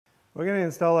We're going to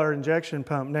install our injection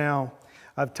pump now.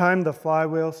 I've timed the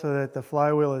flywheel so that the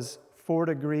flywheel is 4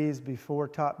 degrees before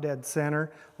top dead center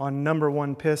on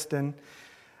 #1 piston.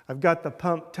 I've got the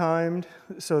pump timed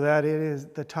so that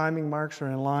the timing marks are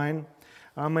in line.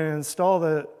 I'm going to install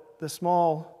the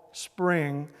small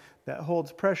spring that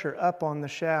holds pressure up on the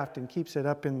shaft and keeps it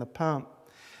up in the pump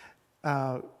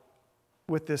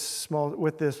with this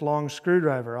long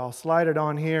screwdriver. I'll slide it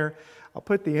on here. I'll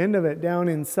put the end of it down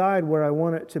inside where I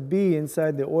want it to be,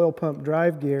 inside the oil pump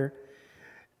drive gear.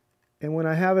 And when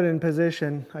I have it in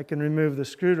position, I can remove the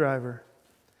screwdriver.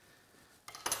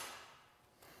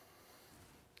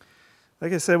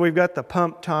 Like I said, we've got the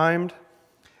pump timed,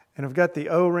 and I've got the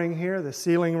O-ring here, the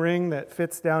sealing ring that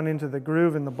fits down into the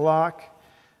groove in the block.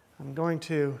 I'm going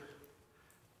to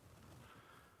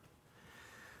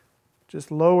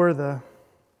just lower the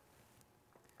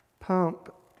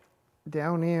pump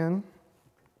down in.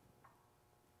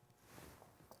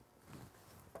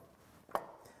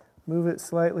 Move it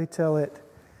slightly till it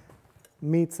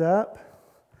meets up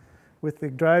with the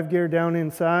drive gear down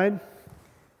inside.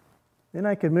 Then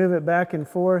I can move it back and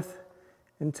forth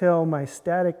until my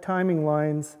static timing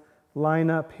lines line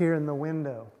up here in the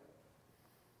window.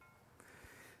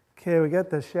 Okay, we got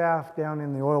the shaft down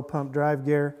in the oil pump drive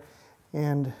gear,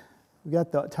 and we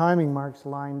got the timing marks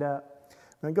lined up.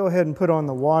 I'm going to go ahead and put on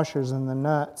the washers and the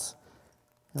nuts.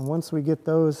 And once we get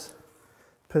those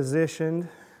positioned,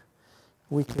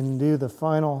 we can do the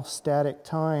final static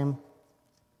time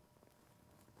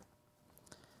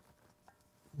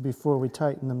before we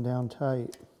tighten them down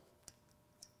tight.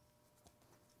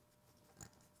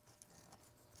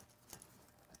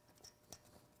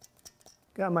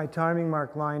 Got my timing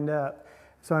mark lined up,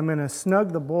 so I'm going to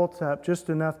snug the bolts up just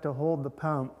enough to hold the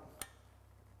pump.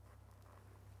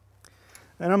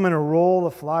 Then I'm going to roll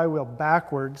the flywheel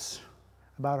backwards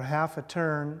about a half a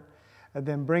turn, and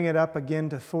then bring it up again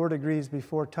to 4 degrees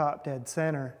before top dead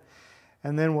center.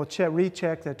 And then we'll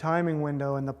recheck the timing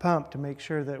window in the pump to make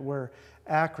sure that we're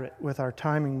accurate with our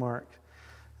timing mark.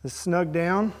 It's snug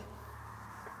down.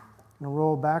 I'm going to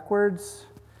roll backwards.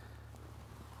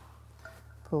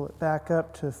 Pull it back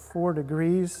up to 4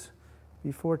 degrees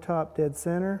before top dead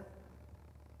center.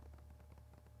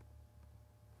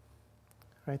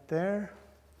 Right there.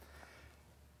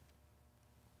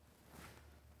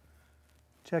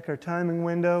 Check our timing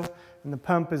window, and the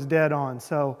pump is dead on.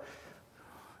 So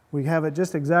we have it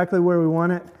just exactly where we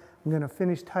want it. I'm going to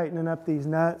finish tightening up these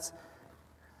nuts,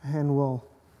 and we'll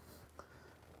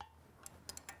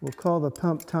call the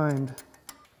pump timed.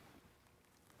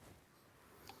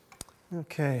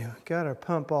 Okay, got our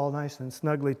pump all nice and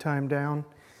snugly timed down.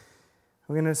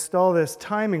 We're going to install this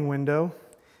timing window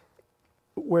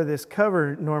where this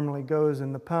cover normally goes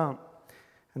in the pump.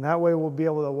 And that way we'll be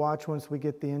able to watch, once we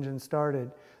get the engine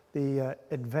started, the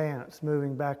advance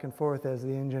moving back and forth as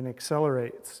the engine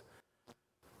accelerates.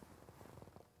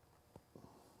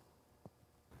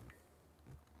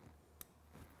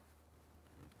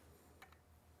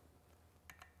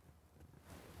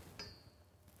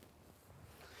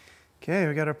 Okay,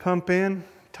 we got our pump in.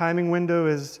 Timing window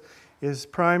is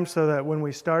primed so that when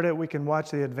we start it, we can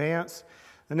watch the advance.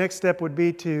 The next step would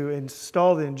be to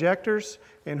install the injectors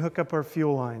and hook up our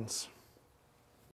fuel lines.